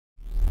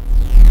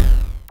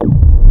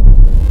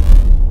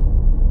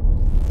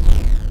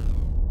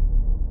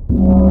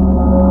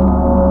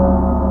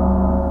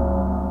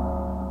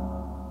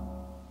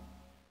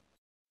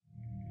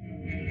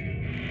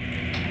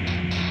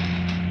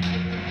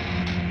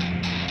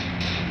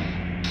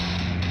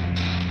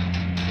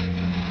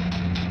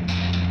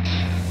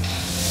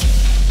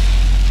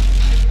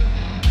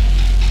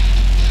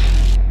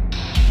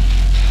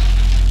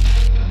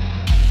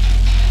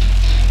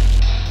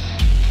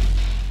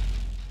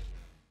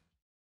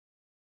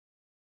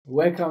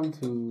welcome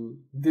to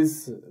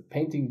this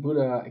Painting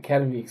Buddha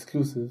Academy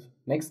exclusive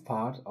next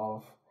part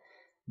of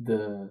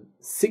the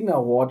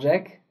Cygnar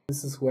Warjack.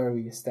 This is where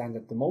we stand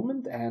at the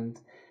moment, and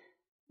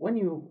when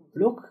you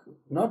look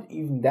not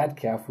even that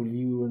carefully,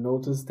 you will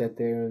notice that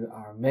there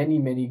are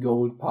many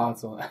gold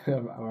parts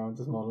around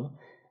this model.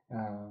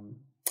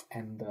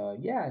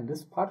 In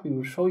this part we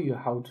will show you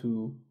how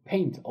to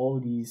paint all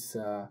these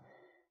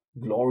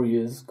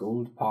glorious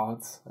gold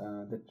parts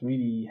that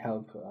really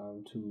help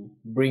to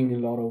bring a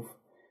lot of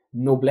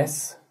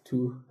noblesse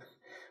to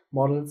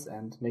models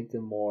and make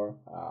them more,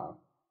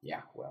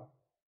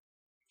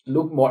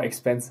 look more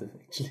expensive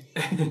actually.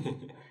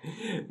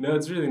 No,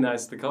 it's really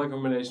nice. The color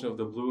combination of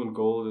the blue and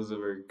gold is a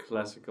very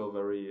classical,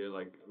 very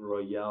like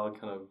royale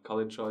kind of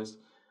color choice.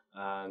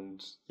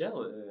 And yeah,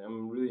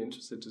 I'm really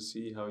interested to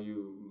see how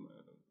you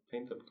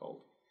paint that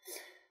gold.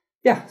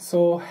 Yeah,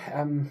 so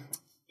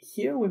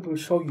here we will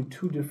show you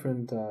two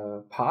different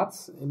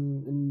parts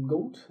in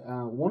gold.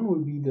 One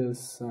will be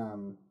this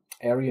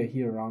area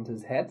here around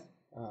his head,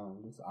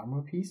 this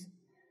armor piece.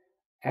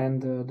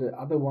 And the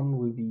other one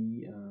will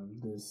be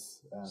this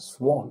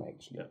swan,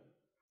 actually. Yeah.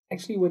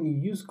 Actually, when you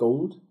use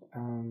gold,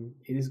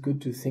 it is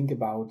good to think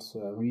about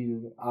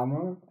real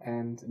armor.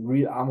 And in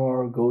real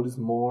armor, gold is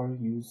more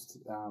used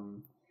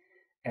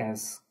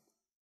as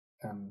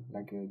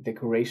like a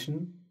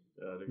decoration.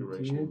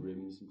 Decoration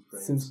rims and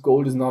frames. Since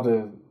gold is not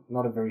a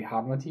very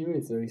hard material,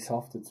 it's very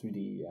soft. It's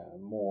really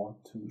more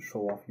to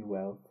show off your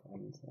wealth,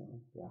 and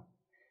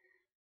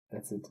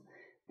that's it.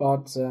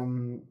 But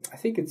I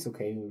think it's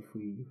okay if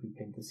we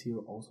paint this here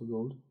also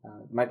gold.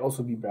 It might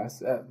also be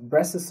brass.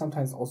 Brass is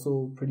sometimes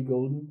also pretty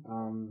golden.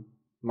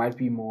 Might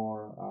be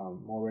more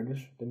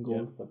reddish than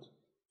gold, but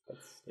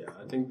that's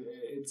I think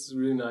it's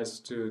really nice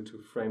to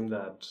frame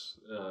that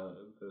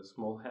the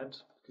small head,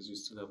 because you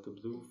still have the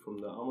blue from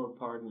the armor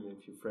part, and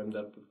if you frame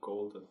that with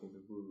gold, I think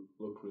it will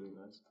look really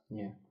nice.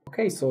 Yeah.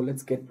 Okay, so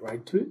let's get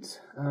right to it.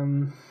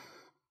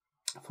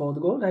 For the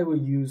gold, I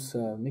will use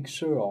a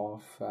mixture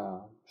of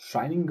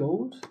shining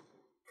gold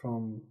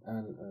from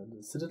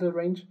the Citadel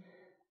range,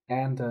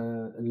 and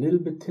a little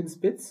bit tin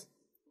spits,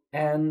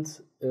 and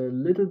a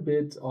little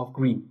bit of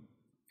green.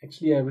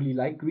 Actually, I really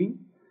like green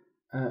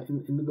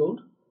in the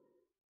gold.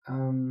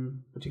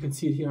 But you can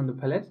see it here on the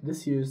palette.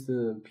 This here is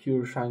the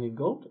pure shining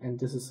gold, and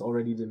this is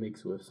already the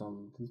mix with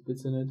some tin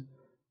spits in it,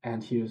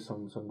 and here's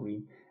some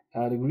green.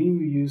 The green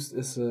we used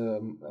is a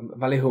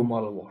Vallejo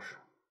model wash.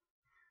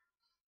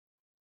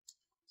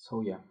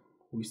 So yeah,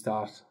 we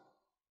start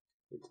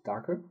with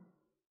darker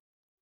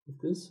with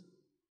this,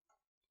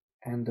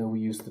 and we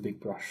use the big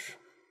brush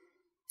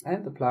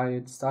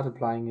and start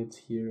applying it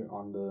here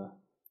on the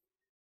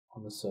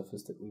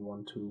surface that we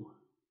want to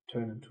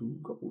turn into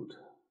gold.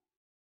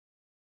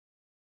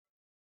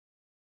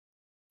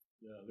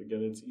 Yeah,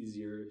 again, it's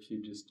easier if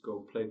you just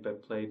go plate by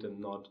plate and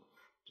not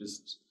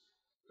just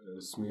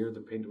smear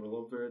the paint all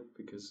over it,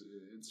 because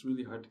it's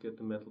really hard to get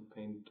the metal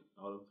paint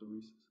out of the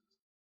recesses.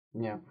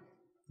 Yeah,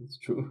 that's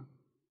true.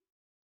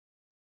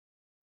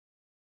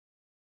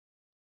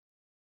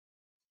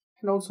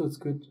 And also it's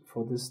good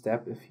for this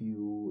step if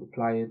you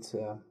apply it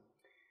a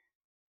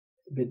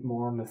bit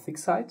more on the thick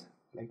side,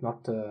 like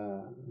not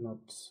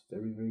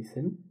very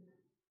thin.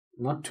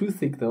 Not too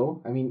thick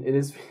though. I mean,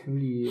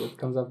 it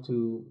comes up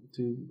to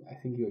I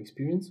think your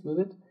experience with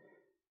it,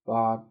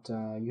 but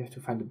you have to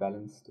find the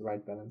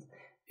right balance.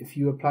 If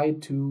you apply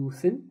it too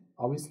thin,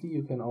 obviously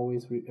you can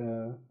always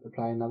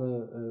apply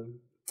another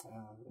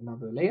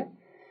layer.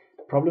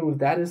 The problem with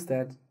that is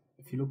that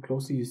if you look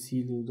closely, you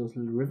see those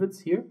little rivets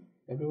here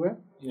everywhere.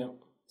 Yeah.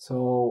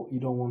 So you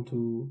don't want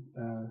to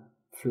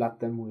flood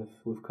them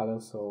with color,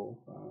 so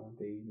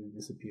they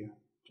disappear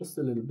just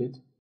a little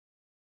bit.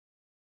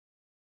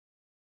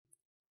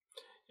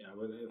 Yeah,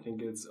 but I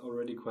think it's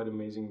already quite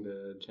amazing,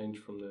 the change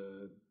from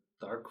the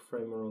dark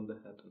framer on the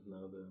head and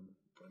now the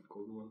bright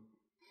golden one.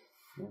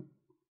 Yeah.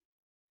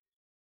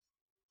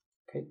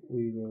 Okay,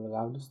 we will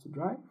allow this to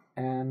dry,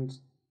 and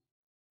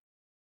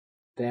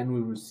then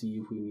we will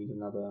see if we need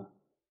another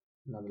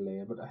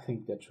layer. But I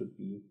think that should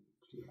be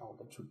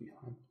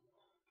fine.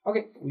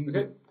 Okay, we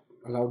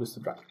allow this to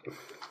dry.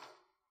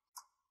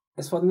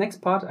 As for the next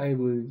part, I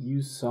will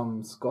use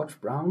some Scotch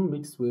brown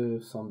mixed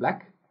with some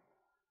black,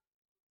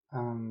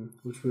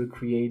 which will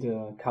create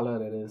a color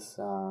that is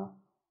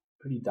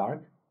pretty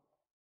dark.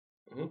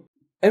 Mm-hmm.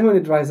 And when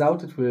it dries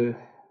out, it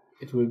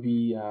will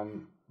be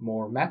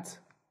more matte,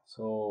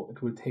 so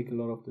it will take a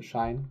lot of the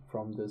shine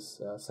from this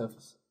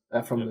surface,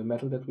 from the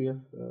metal that we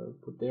have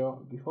put there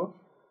before.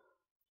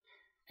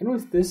 And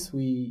with this,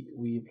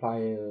 we apply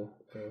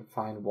a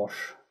fine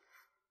wash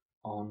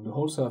on the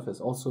whole surface,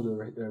 also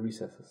the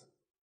recesses.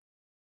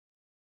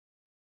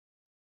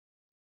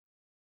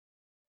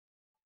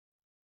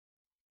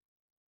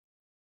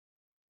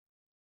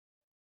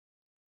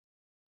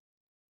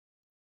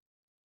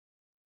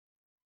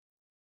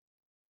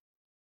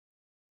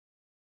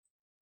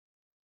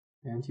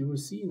 And you will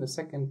see in a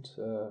second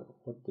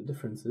what the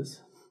difference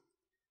is.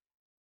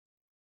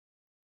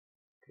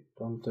 Okay,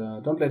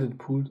 don't let it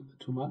pool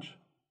too much.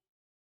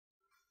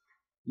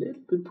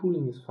 Little bit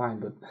pooling is fine,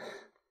 but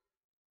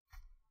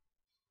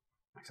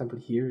for example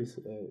here is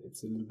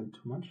it's a little bit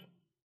too much.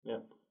 Yeah.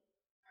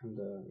 And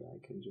yeah, I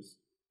can just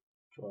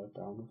draw it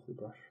down with the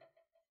brush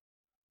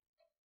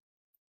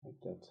like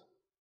that.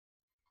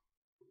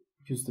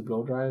 Use the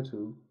blow dryer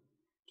to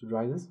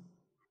dry this.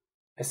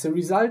 As a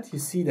result, you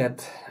see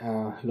that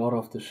a lot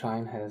of the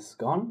shine has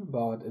gone,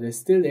 but it is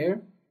still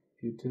there.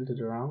 If you tilt it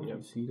around,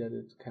 you see that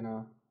it kind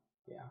of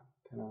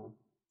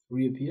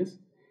reappears.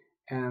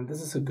 And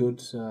this is a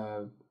good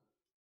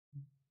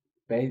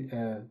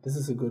this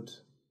is a good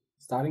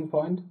starting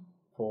point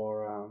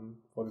for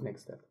the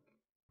next step.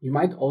 You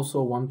might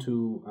also want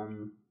to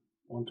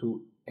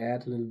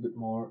add a little bit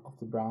more of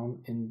the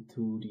brown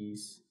into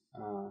these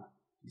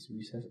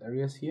recessed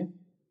areas here,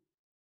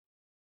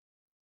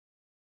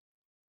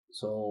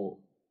 so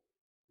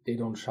they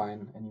don't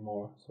shine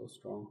anymore so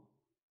strong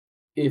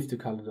if the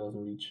color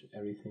doesn't reach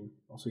everything.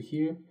 Also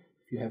here,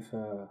 if you have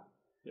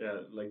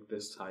like the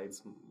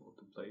sides of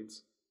the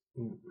plates.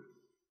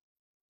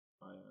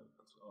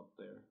 That's up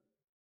there.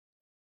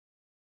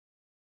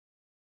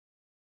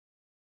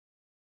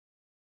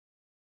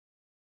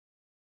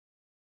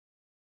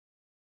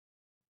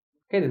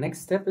 Okay, the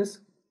next step is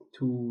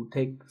to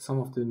take some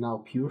of the now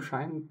pure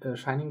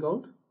shining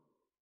gold,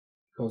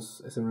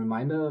 because as a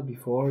reminder,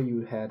 before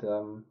you had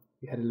a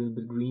little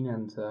bit green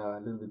and a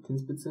little bit tin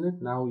spits in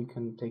it. Now you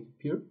can take it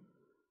pure,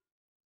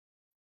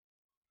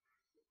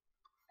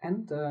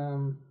 and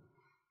you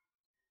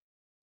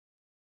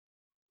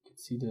can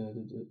see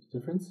the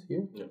difference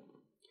here. Yeah.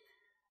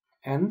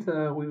 And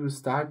we will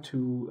start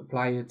to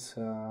apply it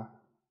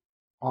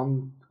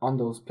on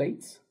those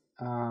plates,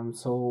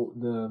 so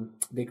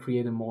they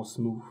create a more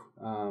smooth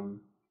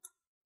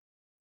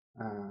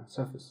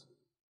surface.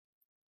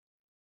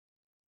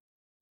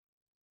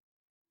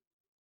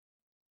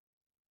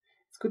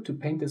 It's good to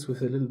paint this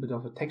with a little bit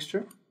of a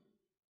texture,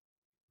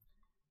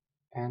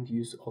 and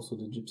use also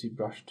the gypsy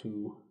brush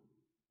to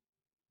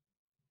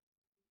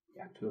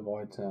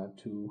avoid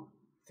too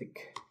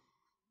thick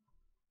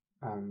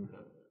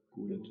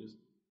edges.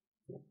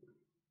 Yeah.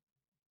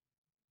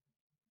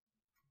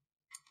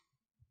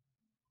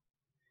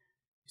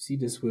 You see,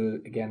 this will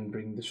again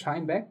bring the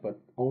shine back,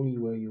 but only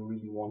where you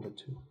really want it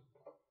to.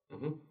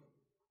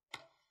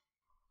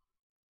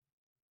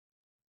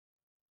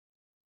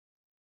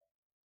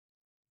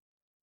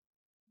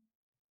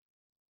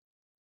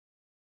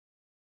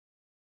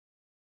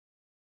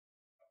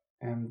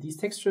 These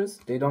textures,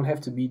 they don't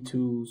have to be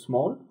too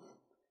small.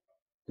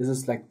 This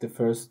is like the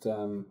first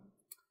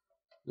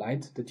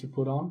light that you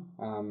put on.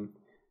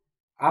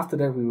 After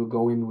that, we will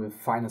go in with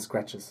finer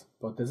scratches,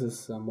 but this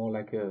is more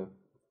like a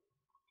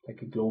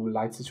global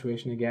light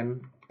situation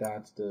again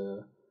that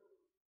the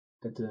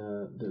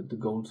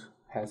gold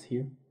has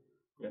here.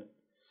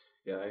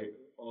 Yeah. I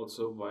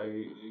also,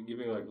 by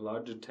giving like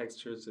larger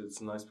textures, it's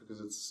nice because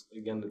it's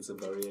a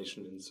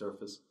variation in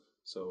surface.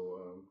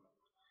 So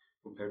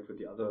compared with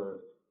the other,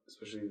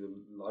 especially the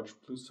large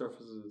blue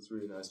surfaces, it's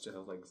really nice to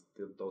have like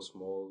those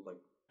small, like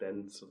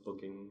dense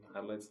looking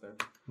highlights there.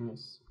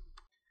 Yes.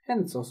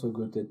 And it's also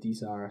good that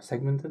these are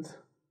segmented,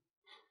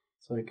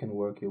 so you can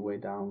work your way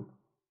down.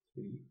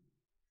 It's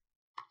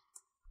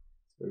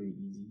very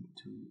easy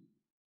to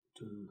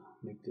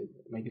make it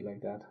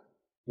like that,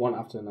 one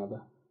after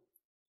another.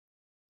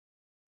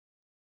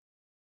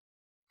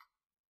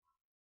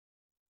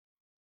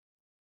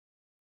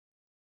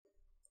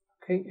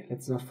 Okay,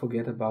 let's not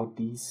forget about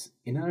these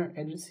inner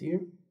edges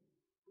here.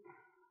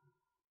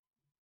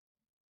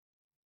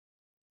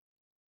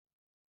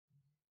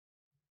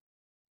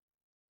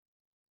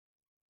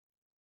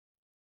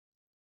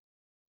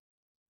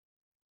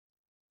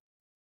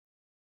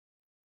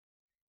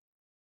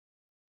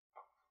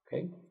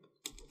 Okay.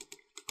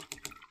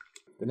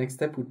 The next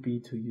step would be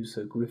to use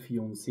a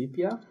Griffon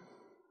sepia.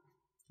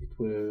 It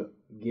will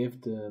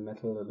give the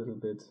metal a little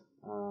bit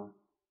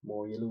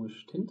more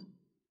yellowish tint,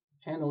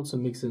 and also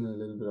mix in a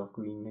little bit of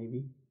green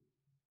maybe.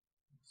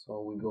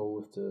 So we go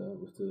with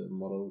the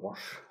model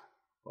wash,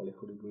 probably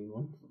for the green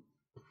one.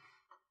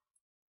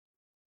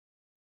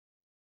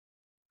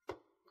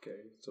 Okay,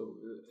 so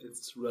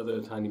it's rather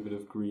a tiny bit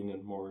of green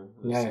and more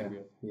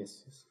sepia.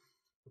 Yes.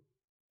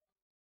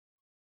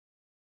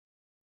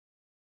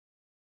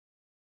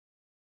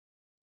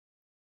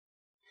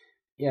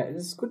 Yeah, it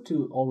is good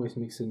to always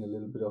mix in a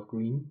little bit of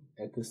green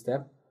at this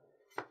step,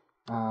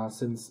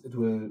 since it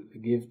will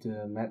give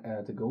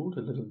the gold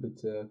a little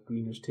bit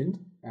greenish tint,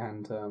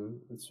 and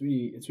it's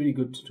really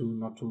good to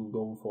not to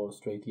go for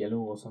straight yellow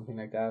or something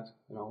like that.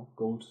 You know,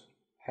 gold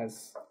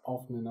has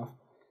often enough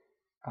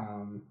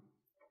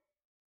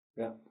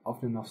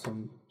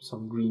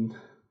some green.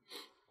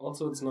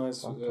 Also, it's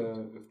nice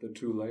if the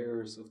two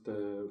layers of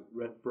the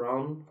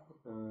red-brown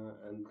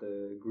and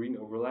the green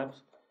overlap.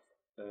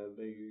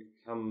 They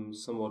become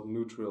somewhat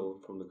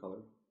neutral from the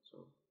color.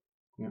 So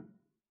yeah,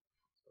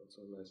 that's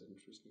a nice,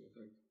 interesting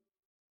effect.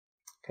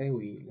 Okay,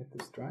 we let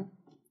this dry.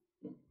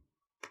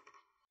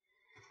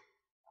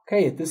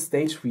 Okay, at this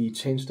stage we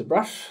change the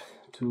brush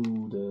to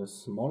the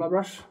smaller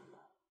brush.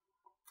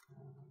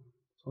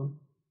 This one.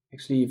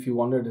 Actually, if you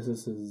wonder, this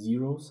is a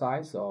 0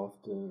 size of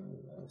the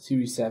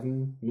Series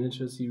 7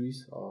 miniature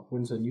series of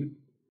Winsor Newton.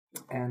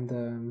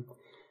 And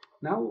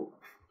now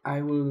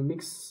I will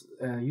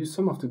use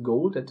some of the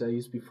gold that I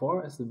used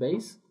before as the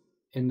base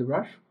in the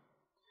brush.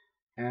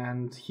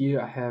 And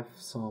here I have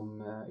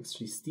some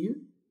actually steel,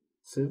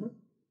 silver,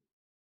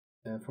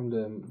 from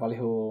the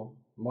Vallejo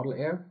Model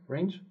Air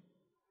range.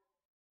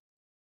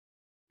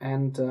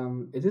 And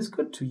it is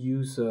good to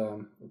use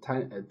a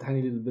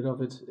tiny little bit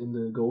of it in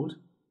the gold.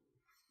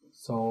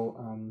 So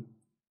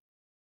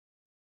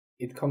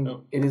it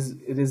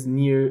is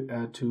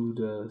near to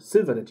the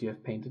silver that you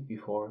have painted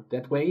before.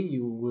 That way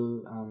you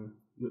will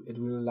it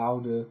will allow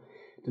the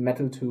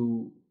metal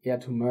to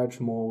merge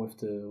more with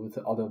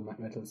the other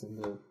metals in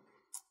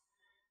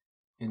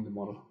the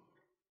model.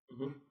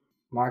 Mm-hmm.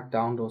 Mark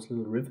down those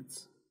little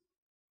rivets.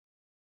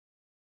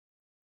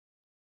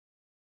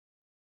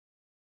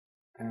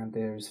 And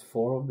there's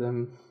 4 of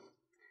them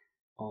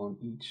on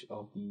each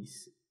of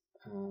these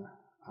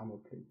armor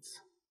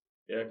plates.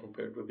 Yeah,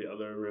 compared with the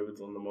other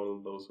rivets on the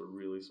model, those are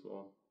really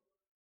small.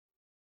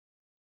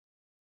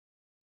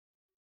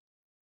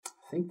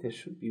 I think there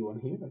should be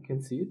one here. I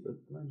can see it, but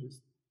I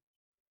just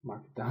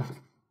mark it down.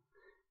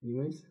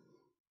 Anyways.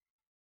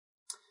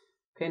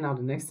 Okay, now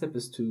the next step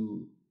is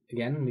to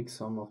again mix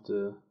some of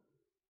the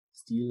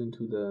steel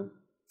into the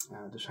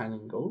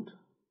shining gold.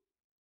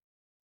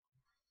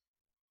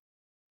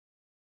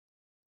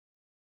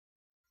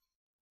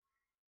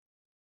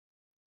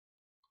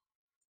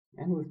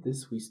 And with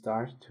this we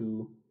start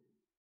to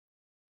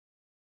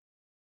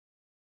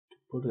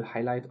put a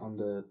highlight on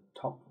the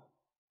top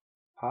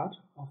part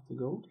of the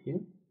gold here.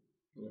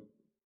 Yeah.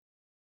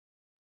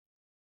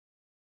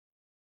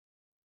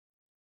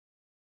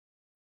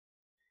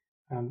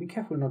 Be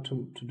careful not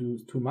to do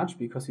too much,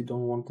 because you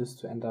don't want this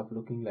to end up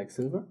looking like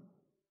silver.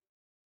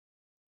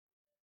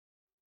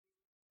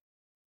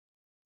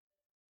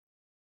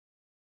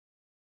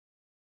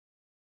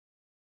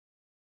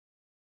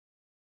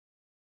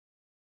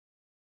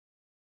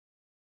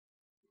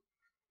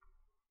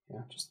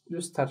 Yeah,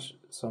 just touch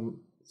some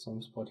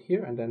spot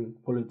here and then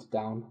pull it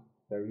down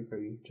very,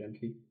 very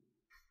gently.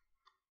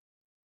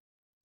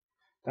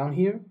 Down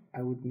here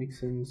I would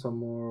mix in some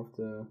more of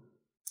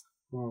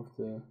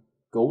the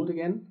gold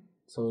again,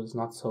 so it's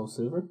not so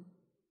silver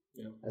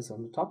as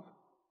on the top.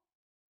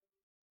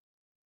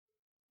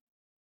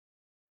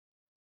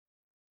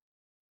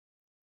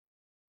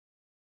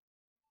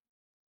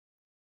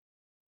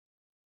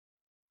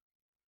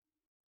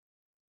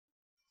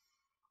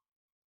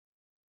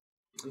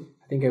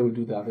 I think I will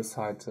do the other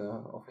side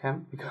off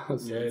cam,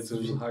 because it's a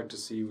little hard to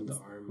see with the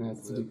arm,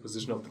 the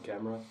position of the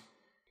camera.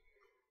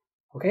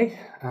 Okay,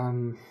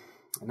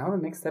 now the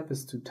next step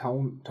is to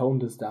tone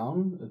this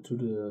down to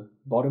the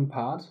bottom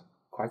part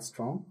quite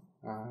strong,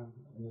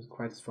 in a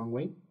quite strong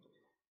way.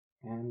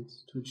 And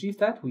to achieve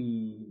that,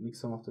 we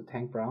mix some of the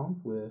tank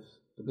brown with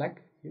the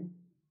black here.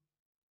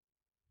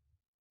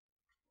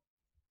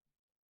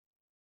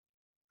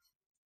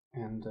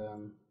 And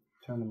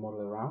turn the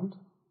model around.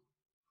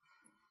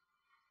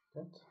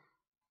 That.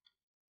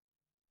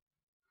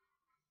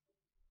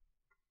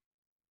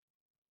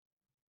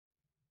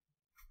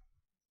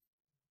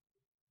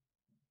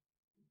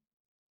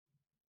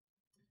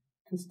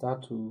 And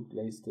start to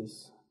glaze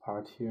this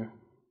part here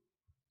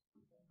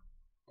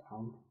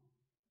down.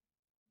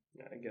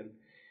 Yeah,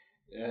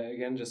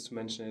 again, just to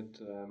mention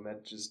it,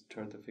 Matt just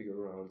turned the figure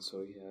around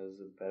so he has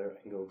a better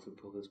angle to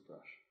pull his brush.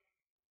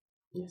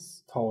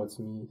 Yes, towards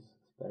me is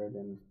better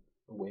than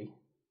away.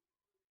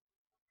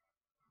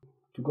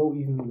 To go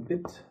even a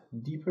bit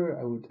deeper,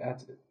 I would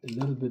add a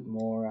little bit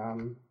more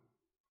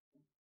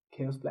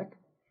Chaos Black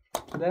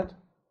to that,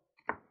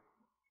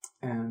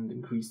 and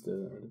increase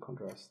the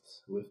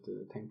contrasts with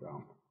the tank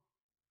brown.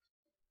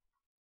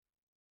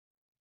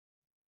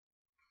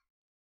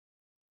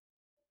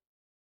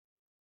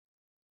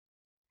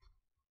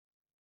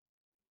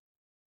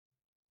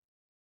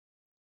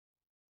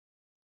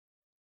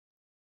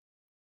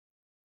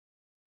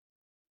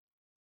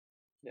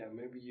 Yeah,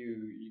 maybe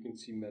you can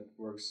see Matt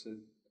works the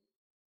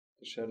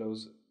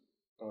shadows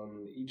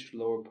on each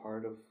lower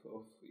part of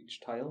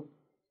each tile.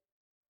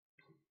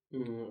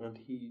 And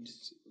he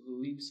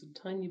leaves a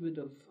tiny bit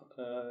of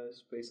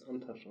space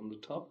untouched on the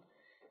top.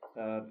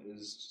 That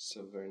is just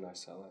a very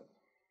nice highlight.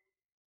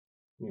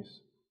 Yes.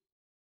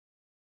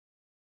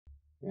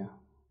 Yeah,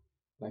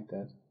 like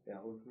that. Yeah,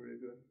 looks really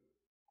good.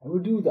 I will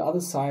do the other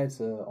side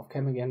off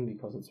cam again,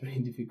 because it's really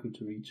difficult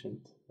to reach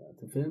and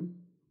to film.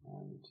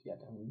 And yeah,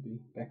 then we'll be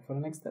back for the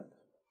next step.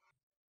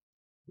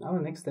 Now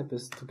the next step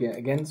is to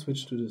again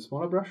switch to the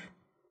smaller brush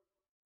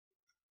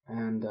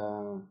and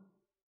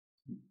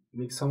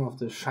mix some of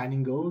the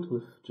shining gold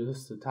with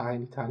just a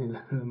tiny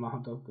little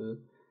amount of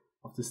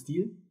the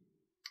steel.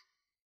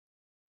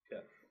 Yeah.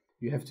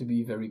 You have to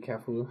be very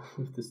careful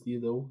with the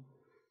steel though.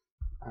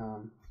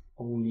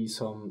 Only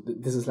some.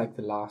 This is like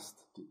the last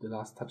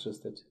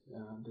touches that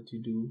you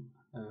do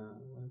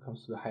when it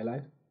comes to the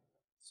highlight.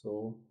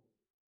 So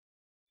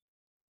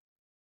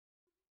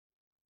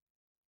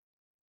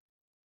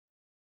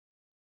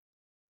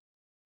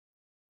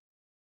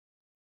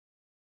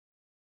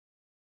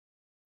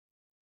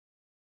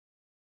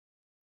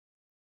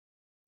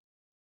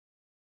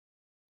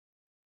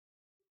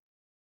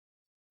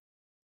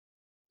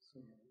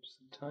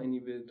just a tiny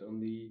bit on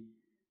the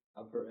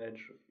upper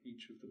edge of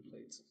each of the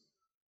plates.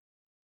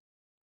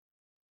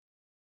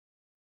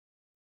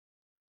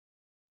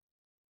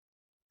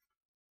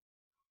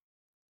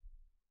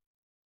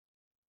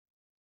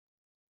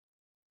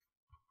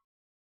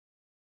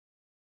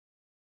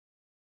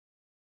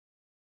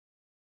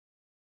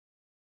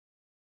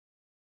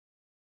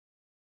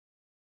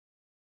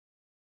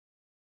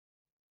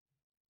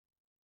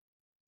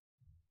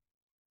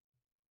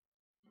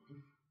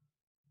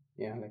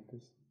 Yeah, like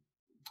this.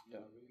 Yeah,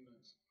 really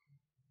nice.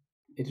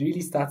 It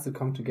really starts to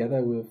come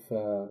together with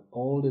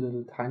all the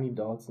little tiny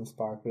dots and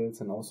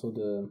sparkles, and also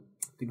the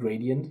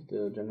gradient,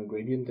 the general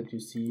gradient that you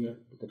see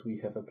that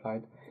we have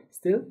applied.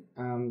 Still,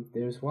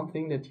 there's one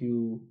thing that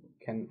you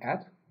can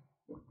add.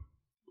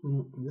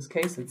 In this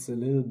case, it's a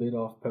little bit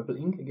of purple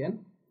ink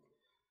again.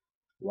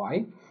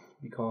 Why?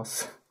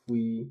 Because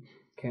we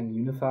can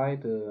unify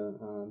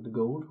the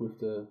gold with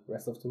the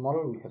rest of the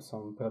model. We have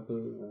some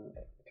purple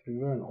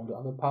everywhere and all the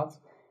other parts.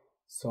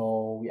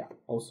 So yeah,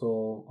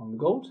 also on the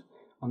gold,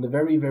 on the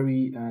very,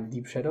 very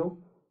deep shadow,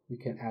 we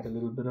can add a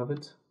little bit of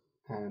it,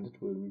 and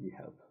it will really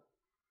help.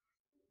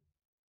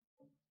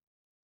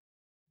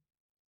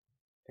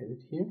 Add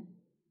it here,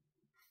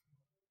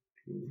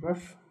 clean the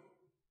brush,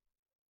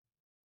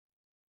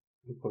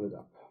 and pull it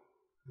up.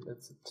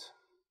 That's it.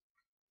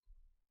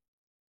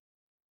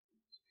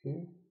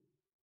 Here.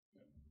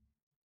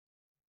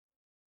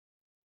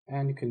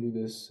 And you can do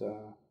this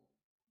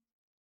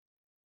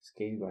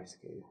scale by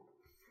scale.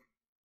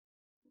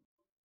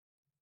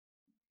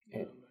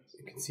 Yeah,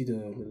 you can see the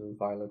little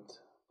violet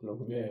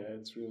glow. Yeah,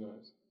 it's really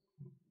nice.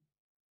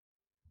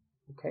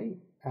 Okay,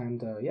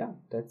 and yeah,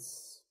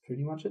 that's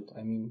pretty much it.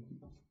 I mean,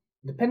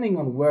 depending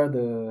on where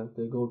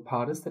the gold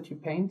part is that you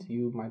paint,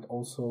 you might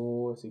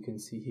also, as you can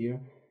see here,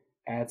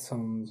 add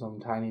some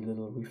tiny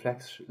little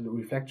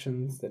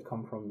reflections that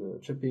come from the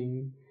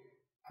chipping,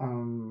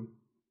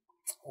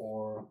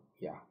 or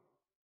yeah.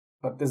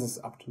 But this is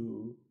up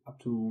to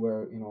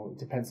where, you know, it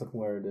depends on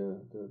where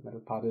the metal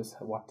part is,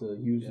 what the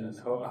use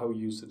is. How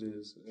used it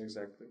is,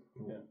 exactly.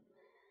 Yeah.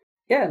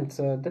 Yeah,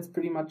 and that's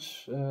pretty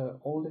much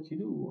all that you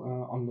do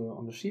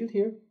on the shield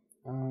here.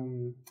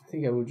 I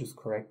think I will just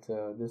correct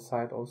this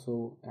side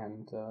also,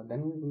 and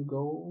then we will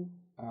go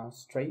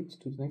straight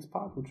to the next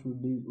part, which will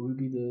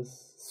be the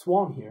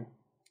swan here.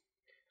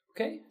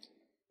 Okay,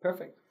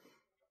 perfect.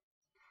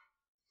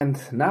 And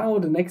now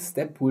the next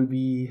step will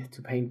be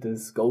to paint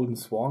this golden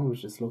swan,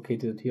 which is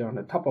located here on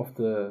the top of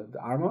the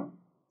armor,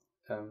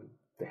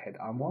 the head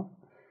armor.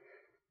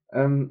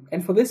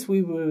 And for this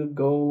we will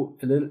go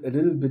a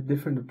little bit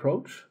different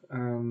approach. As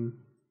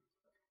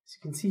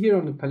you can see here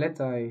on the palette,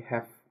 I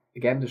have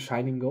again the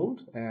shining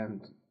gold,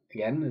 and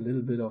again a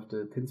little bit of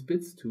the thin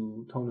spits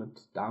to tone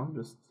it down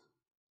just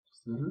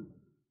a little.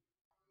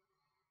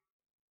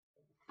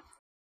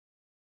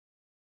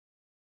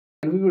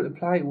 And we will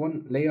apply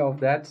one layer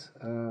of that.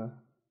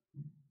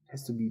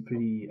 Has to be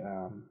pretty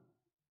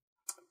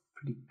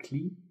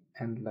clean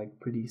and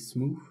like pretty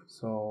smooth.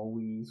 So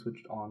we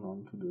switched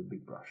onto the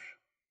big brush.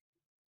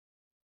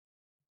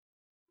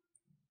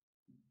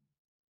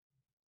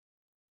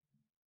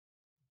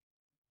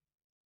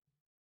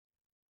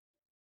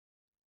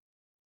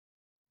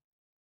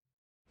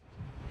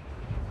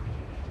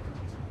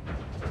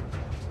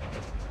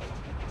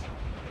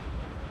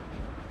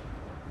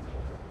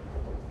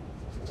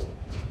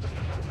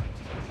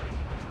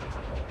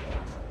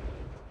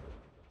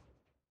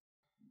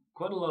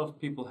 Quite a lot of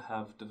people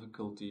have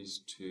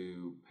difficulties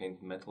to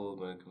paint metal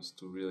when it comes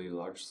to really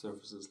large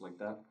surfaces like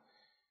that.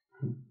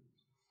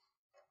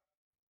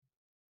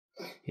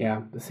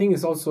 Yeah, the thing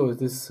is also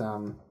this,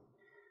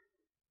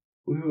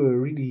 we were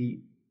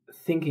really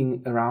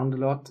thinking around a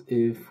lot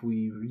if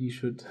we really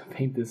should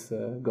paint this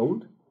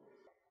gold.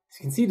 As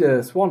you can see,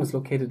 the swan is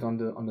located on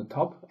the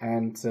top,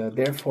 and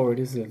therefore it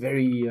is a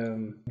very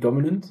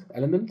dominant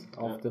element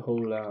of the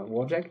whole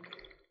Warjack.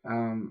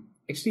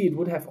 Actually, it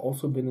would have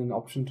also been an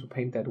option to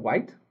paint that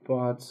white,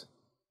 but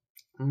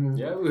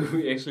yeah,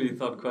 we actually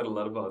thought quite a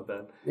lot about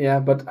that. Yeah,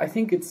 but I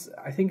think it's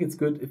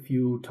good if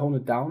you tone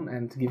it down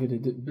and give it a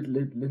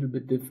little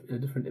bit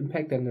different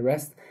impact than the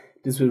rest.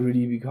 This will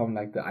really become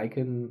like the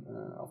icon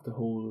of the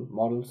whole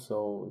model.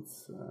 So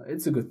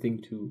it's a good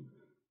thing to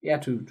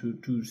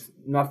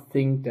not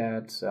think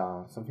that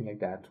something like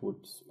that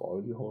would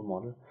spoil your whole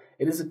model.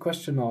 It is a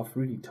question of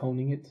really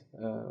toning it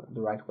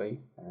the right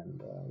way,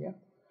 and yeah.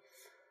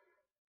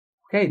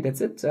 Okay,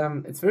 that's it.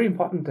 It's very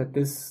important that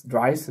this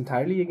dries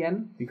entirely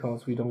again,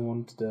 because we don't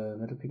want the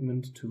metal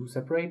pigment to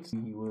separate.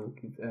 We will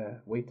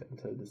wait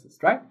until this is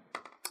dry,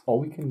 or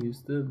we can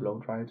use the blow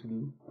dryer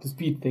to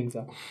speed things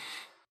up.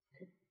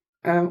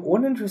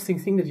 One interesting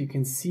thing that you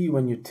can see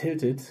when you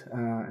tilt it,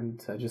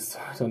 and I just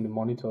saw it on the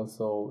monitor,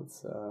 so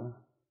it's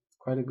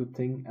quite a good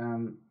thing.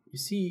 You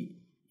see,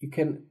 you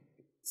can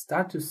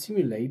start to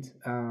simulate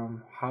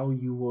how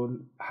you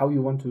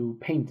want to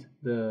paint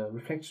the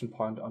reflection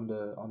point on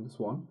the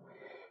swan.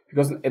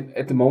 Because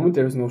at the moment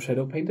there is no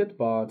shadow painted,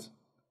 but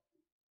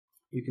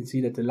you can see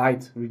that the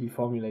light really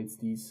formulates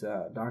these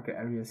darker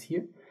areas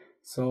here.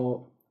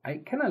 So I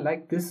kind of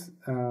like this,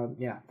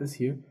 this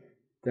here,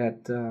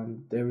 that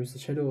there is a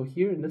shadow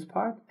here in this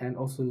part, and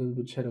also a little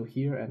bit shadow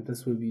here, and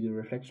this will be the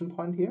reflection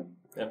point here.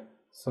 Yeah.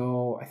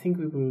 So I think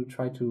we will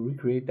try to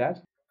recreate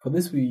that. For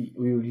this, we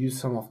will use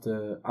some of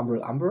the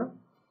Umbral Umber.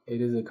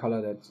 It is a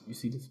color that, you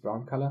see this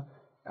brown color,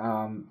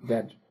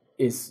 that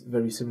is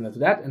very similar to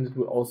that, and it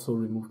will also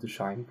remove the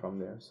shine from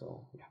there.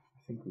 So yeah, I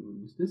think we will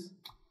use this.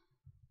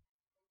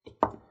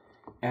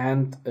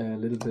 And a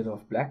little bit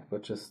of black,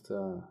 but just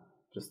a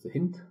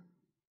hint.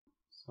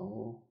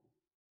 So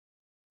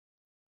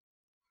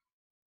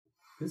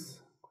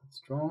this, quite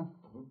strong.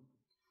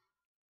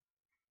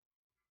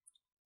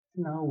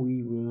 Now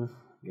we will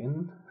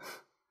again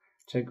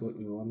check what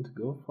we want to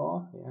go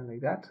for. Yeah,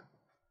 like that.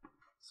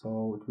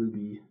 So it will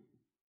be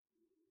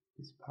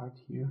this part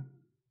here.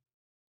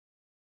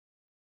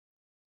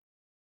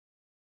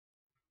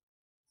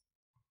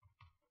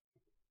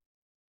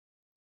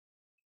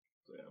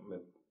 So yeah, I'm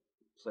gonna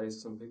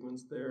place some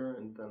pigments there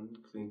and then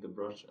clean the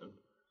brush and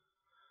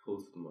pull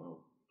them out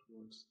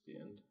towards the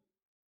end.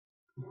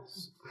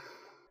 Yes.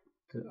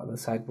 The other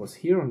side was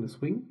here on the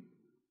swing.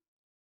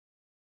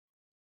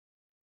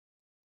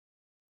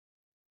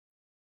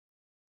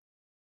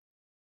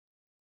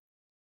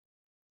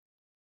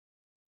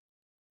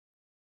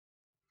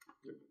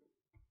 Yep.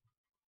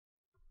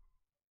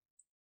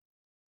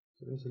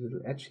 So there's a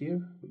little edge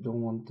here. We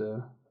don't want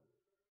the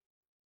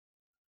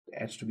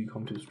edge to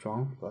become too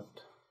strong, but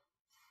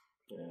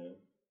yeah,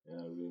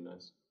 really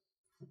nice.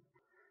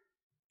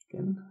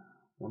 Again,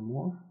 one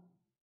more.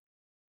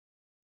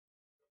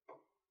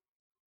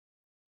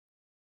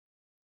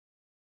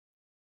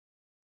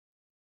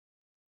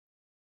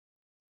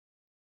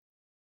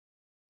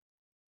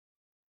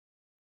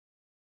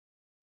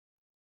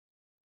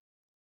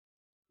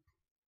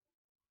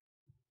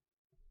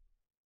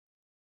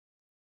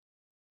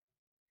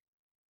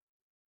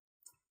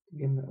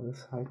 Again, the other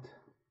side.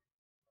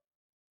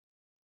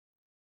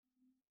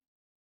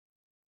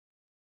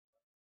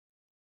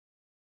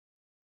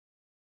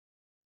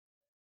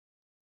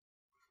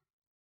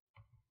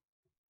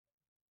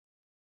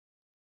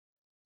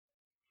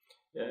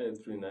 Yeah,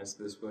 it's really nice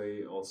this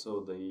way.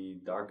 Also, the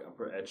dark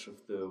upper edge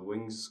of the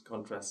wings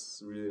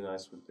contrasts really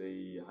nice with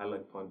the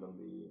highlight point on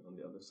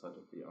the other side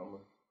of the armor.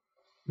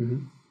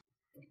 Mm-hmm.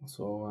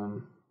 So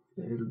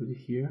a little bit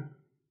here,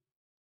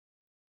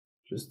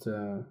 just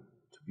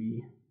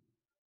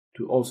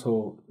to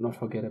also not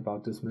forget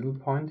about this middle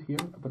point here,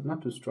 but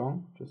not too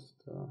strong, just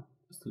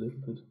a little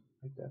bit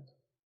like that.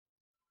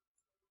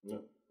 Yeah.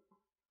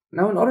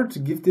 Now, in order to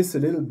give this a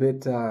little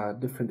bit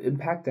different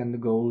impact than the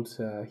gold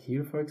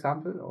here, for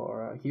example,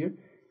 or here,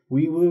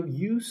 we will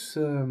use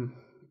a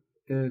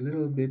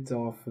little bit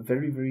of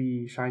very,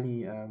 very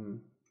shiny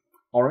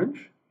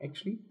orange,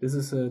 actually. This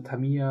is a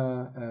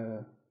Tamiya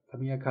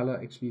color.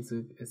 Actually,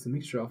 it's a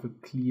mixture of a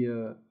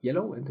clear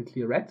yellow and a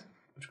clear red,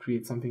 which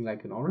creates something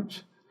like an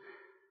orange.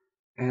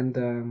 And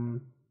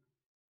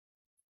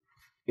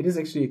it is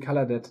actually a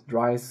color that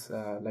dries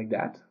like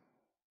that.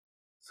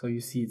 So you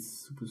see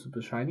it's super,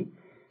 super shiny.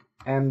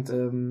 And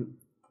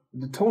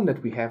the tone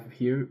that we have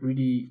here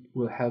really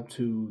will help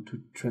to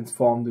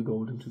transform the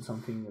gold into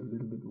something a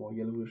little bit more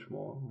yellowish,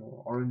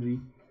 more orangey.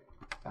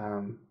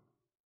 And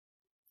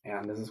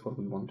this is what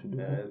we want to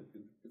do.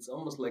 It's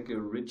almost like a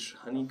rich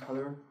honey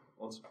color,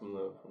 also from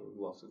the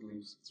glossed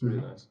leaves. It's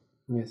really nice.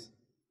 Yes.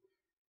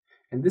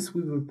 And this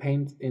we will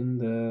paint in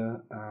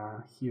the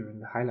here in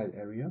the highlight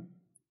area,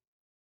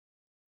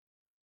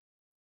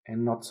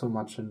 and not so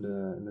much in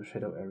the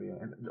shadow area,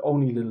 and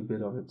only a little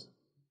bit of it.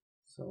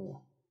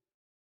 So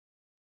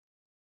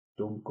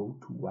don't go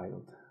too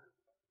wild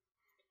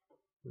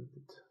with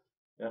it.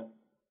 Yeah.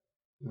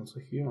 And also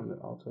here on the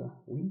outer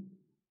wing.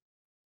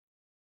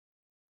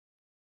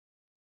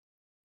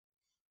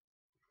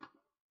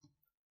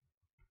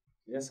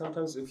 Yeah,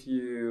 sometimes if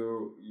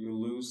you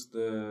lose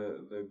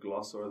the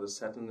gloss or the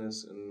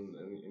satinness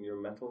in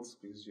your metals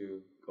because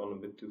you've gone a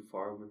bit too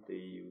far with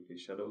the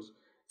shadows,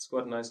 it's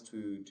quite nice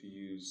to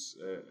use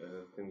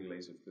a thin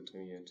glaze of the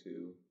Tamiya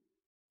to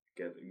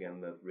get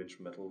again that rich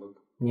metal look.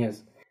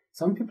 Yes,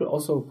 some people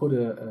also put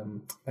a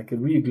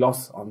real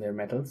gloss on their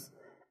metals.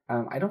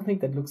 I don't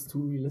think that looks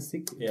too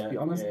realistic, to be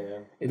honest. Yeah.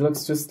 It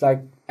looks just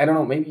like, I don't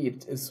know, maybe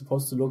it is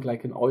supposed to look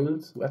like an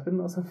oiled weapon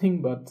or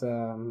something, but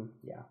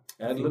yeah.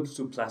 Yeah, it looks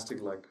too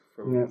plastic-like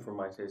for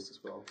my taste as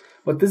well.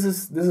 But this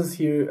is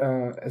here,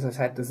 as I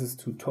said, this is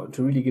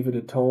to really give it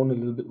a tone, a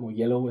little bit more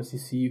yellow, as you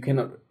see. You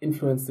cannot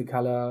influence the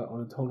color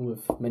or the tone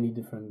with many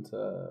different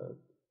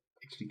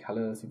actually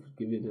colors. You could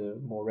give it a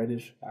more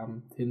reddish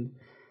tint.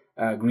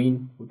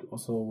 Green would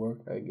also work,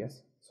 I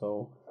guess.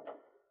 So,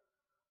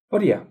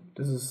 but yeah,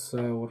 this is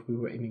what we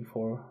were aiming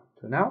for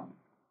to now.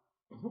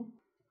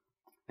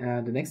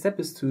 The next step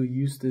is to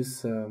use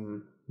this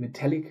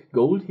metallic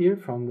gold here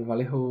from the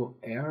Vallejo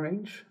Air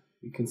range.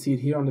 You can see it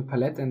here on the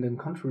palette, and then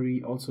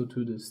contrary also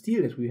to the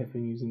steel that we have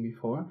been using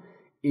before,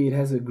 it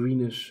has a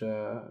greenish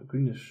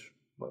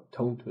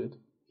tone to it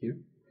here.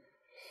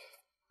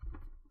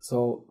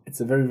 So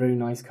it's a very, very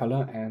nice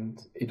color,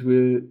 and it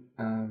will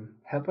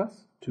help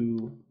us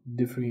to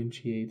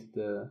differentiate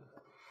the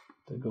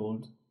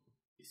gold.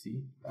 You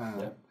see,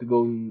 the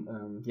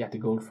golden, the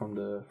gold from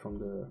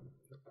the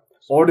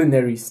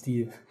ordinary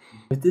steel.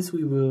 With this,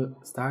 we will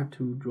start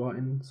to draw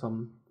in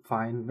some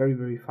fine, very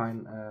very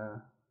fine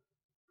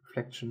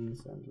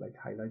reflections and like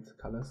highlights,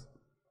 colors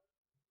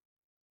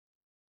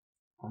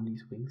on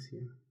these wings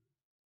here.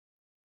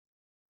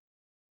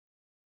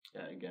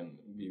 Yeah, again,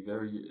 be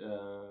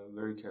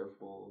very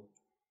careful.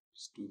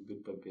 Just do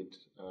bit by bit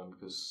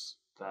because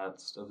that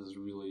stuff is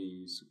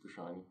really super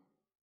shiny.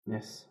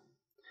 Yes,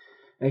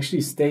 it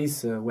actually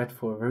stays wet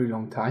for a very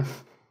long time.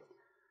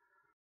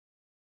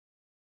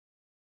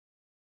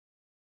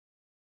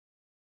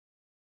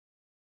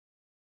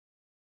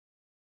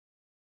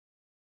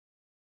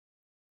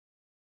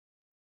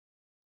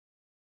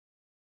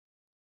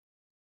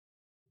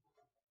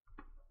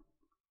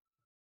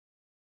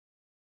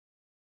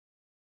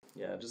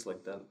 Yeah, just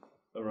like that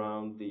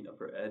around the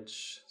upper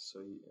edge, so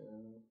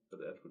but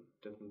that would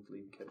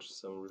definitely catch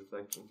some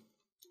reflection.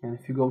 And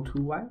if you go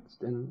too wide,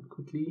 then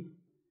quickly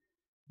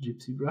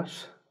gypsy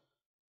brush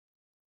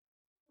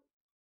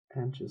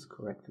and just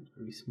correct it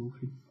very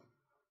smoothly.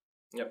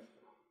 Yep.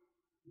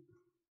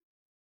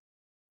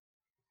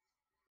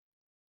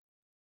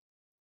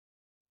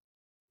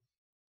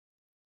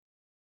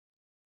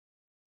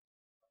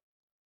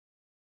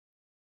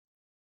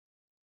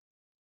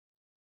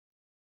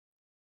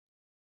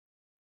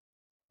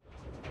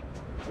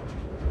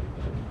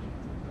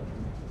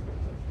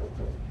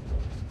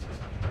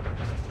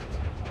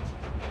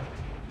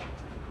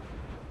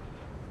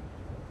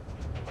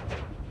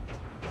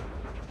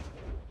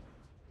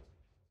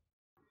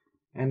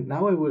 And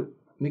now I will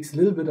mix a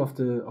little bit of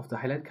the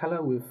highlight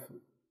color with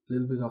a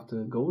little bit of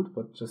the gold,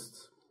 but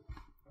just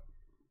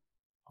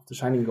of the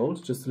shining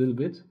gold, just a little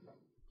bit,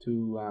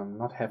 to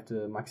not have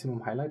the maximum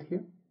highlight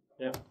here.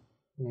 Yeah.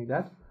 Like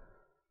that.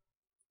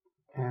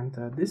 And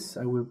this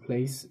I will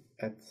place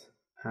at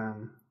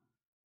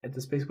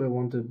the space where I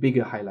want a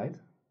bigger highlight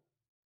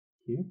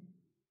here.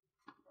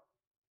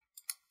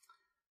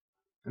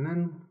 And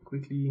then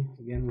quickly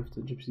again with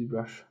the gypsy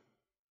brush,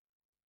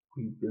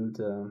 we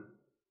build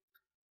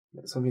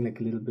something like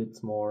a little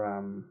bit more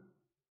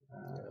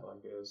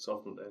like a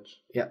softened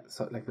edge. Yeah,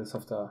 so like a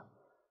softer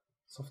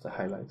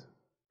highlight.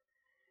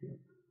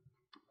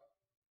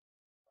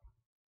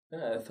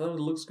 Yeah, I thought it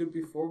looks good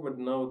before, but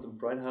now with the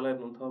bright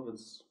highlight on top,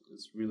 it's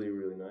really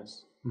really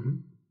nice. Mm-hmm.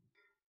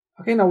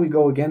 Okay, now we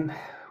go again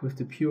with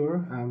the pure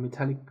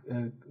metallic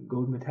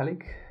gold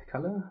metallic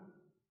color,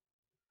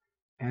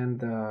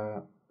 and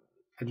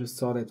I just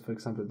saw that, for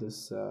example,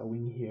 this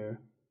wing here,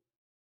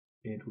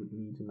 it would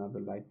need another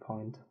light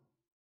point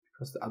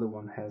because the other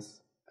one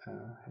has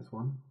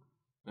one.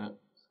 Yeah.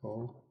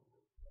 So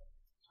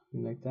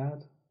something like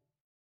that,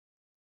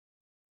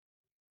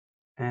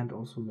 and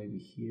also maybe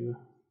here.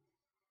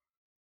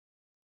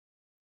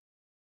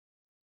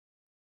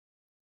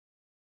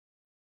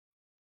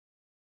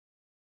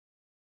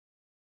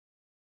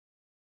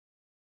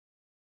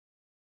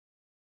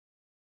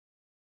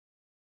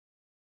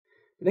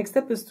 The next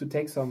step is to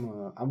take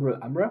some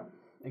umbra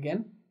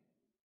again,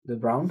 the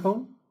brown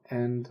tone,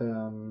 and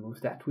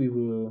with that we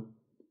will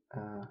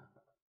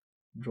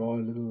draw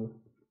a little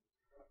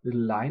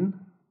line.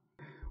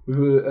 We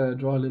will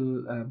draw a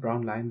little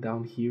brown line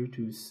down here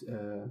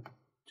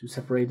to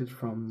separate it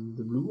from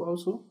the blue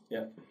also.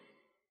 Yeah.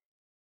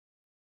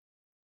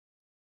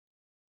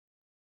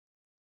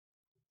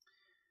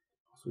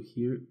 Also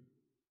here,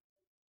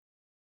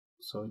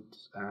 so it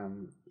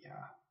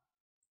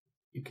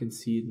you can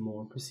see it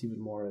more, perceive it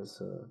more as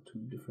two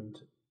different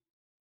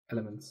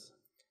elements.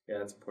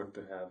 Yeah, it's important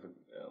to have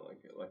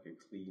like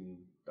a clean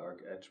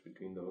dark edge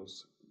between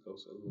those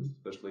elements,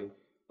 especially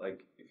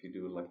like if you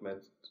do it like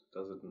Matt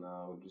does it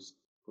now, just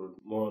put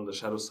it more on the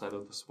shadow side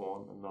of the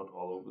swan and not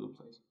all over the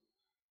place.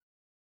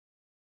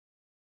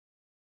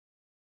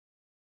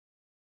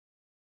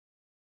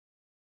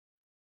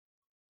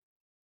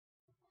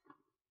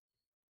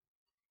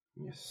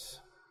 Yes.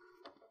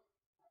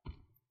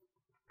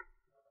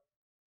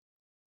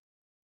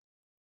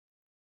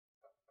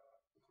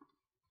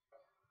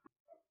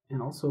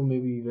 And also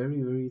maybe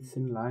very, very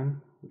thin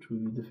line, which will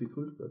be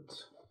difficult, but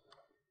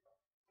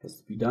has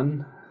to be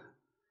done.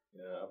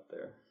 Yeah, up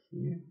there.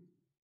 Here.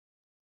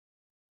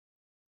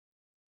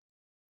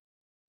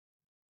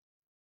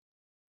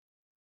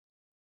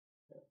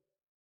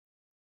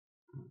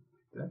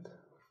 Like that.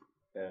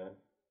 Yeah,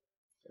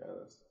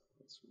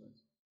 that's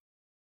nice.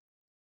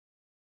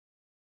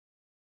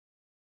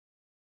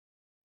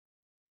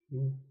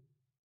 Here.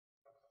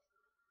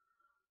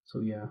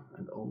 So yeah,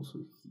 and also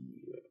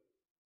here.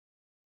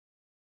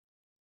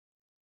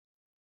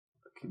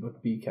 Okay,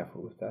 but be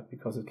careful with that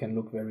because it can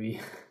look very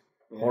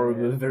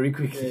horrible very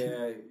quickly.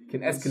 Yeah,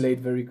 can escalate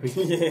very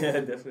quickly.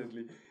 Yeah,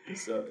 definitely.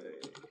 So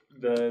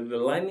the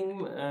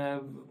lining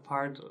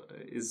part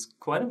is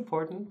quite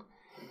important.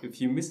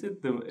 If you miss it,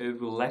 it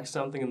will lack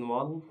something in the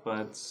model.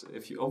 But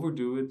if you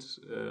overdo it,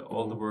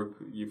 all the work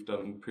you've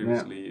done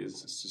previously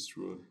is just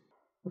ruined.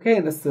 Okay,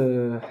 and that's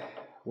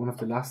one of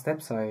the last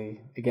steps. I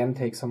again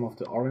take some of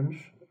the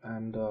orange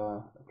and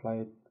apply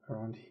it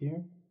around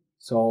here.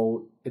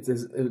 So it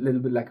is a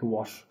little bit like a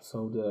wash.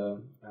 So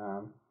the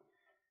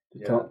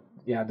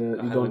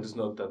highlight is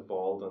not that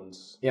bold, and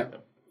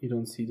you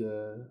don't see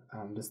the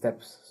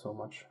steps so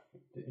much,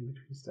 the in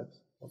between steps.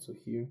 Also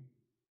here,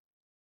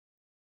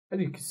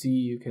 and you can see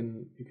you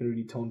can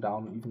really tone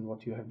down even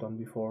what you have done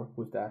before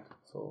with that.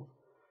 So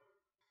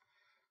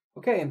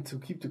okay, and to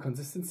keep the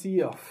consistency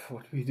of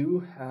what we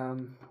do,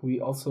 we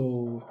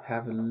also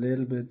have a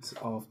little bit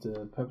of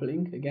the purple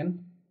ink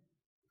again,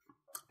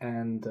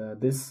 and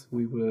this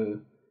we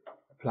will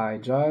apply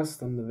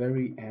just on the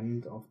very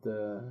end of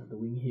the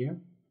wing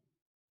here.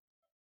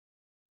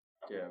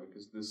 Yeah,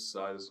 because this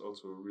side is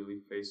also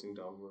really facing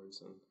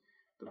downwards, and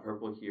the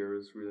purple here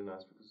is really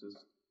nice because it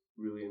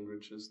really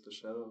enriches the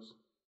shadows.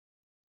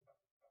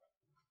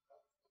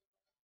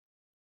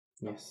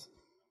 Yes.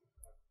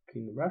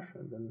 Clean the brush,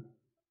 and then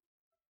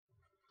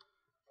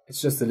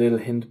it's just a little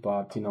hint,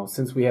 but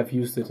since we have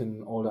used it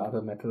in all the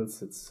other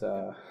metals, it's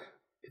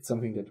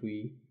something that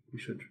we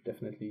should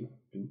definitely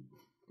do.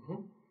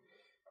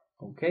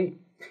 Mm-hmm. Okay,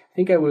 I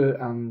think I will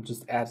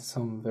just add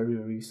some very,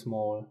 very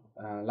small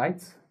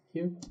lights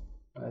here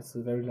as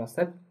the very last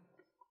step,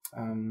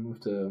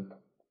 with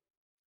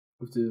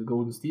the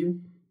golden steel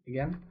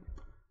again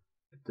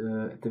at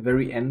the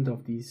very end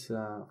of these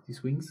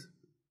wings.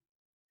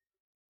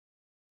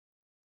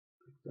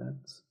 Like that,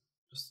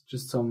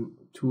 just some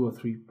 2 or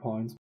 3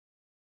 points.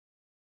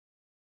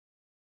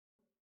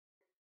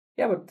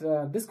 Yeah,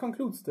 but this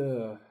concludes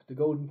the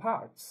golden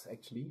parts,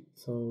 actually.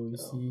 So you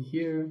see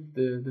here,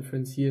 the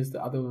difference here is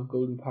the other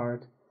golden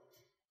part.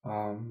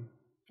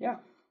 Yeah,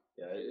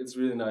 it's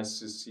really nice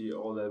to see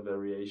all that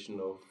variation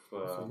of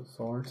the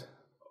sword,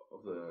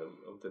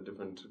 of the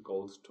different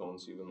gold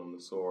tones, even on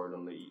the sword,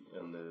 on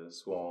the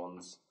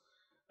swans,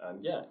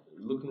 and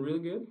looking really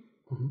good.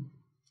 Mm-hmm.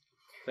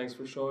 Thanks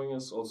for showing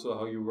us also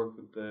how you work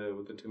with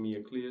the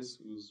Tamiya Clears.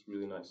 It was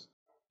really nice.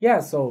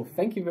 Yeah, so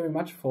thank you very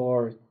much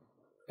for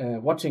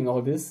watching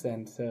all this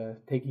and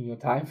taking your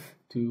time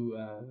to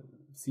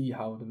see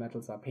how the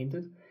metals are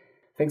painted.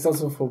 Thanks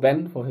also for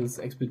Ben for his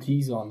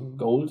expertise on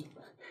gold.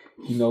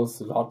 He knows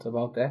a lot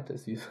about that,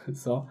 as you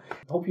saw.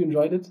 Hope you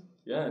enjoyed it.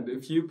 Yeah, and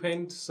if you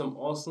paint some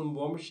awesome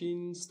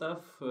Warmachine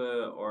stuff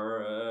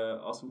or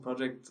awesome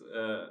project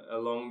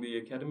along the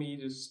academy,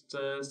 just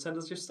send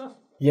us your stuff.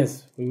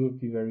 Yes, we would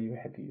be very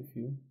happy if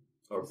you...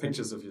 Or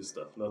pictures of your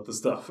stuff, not the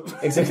stuff.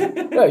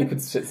 Exactly. Yeah, you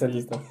could send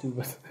us stuff too,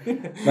 but...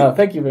 No,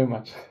 thank you very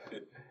much.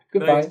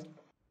 Goodbye. Thanks.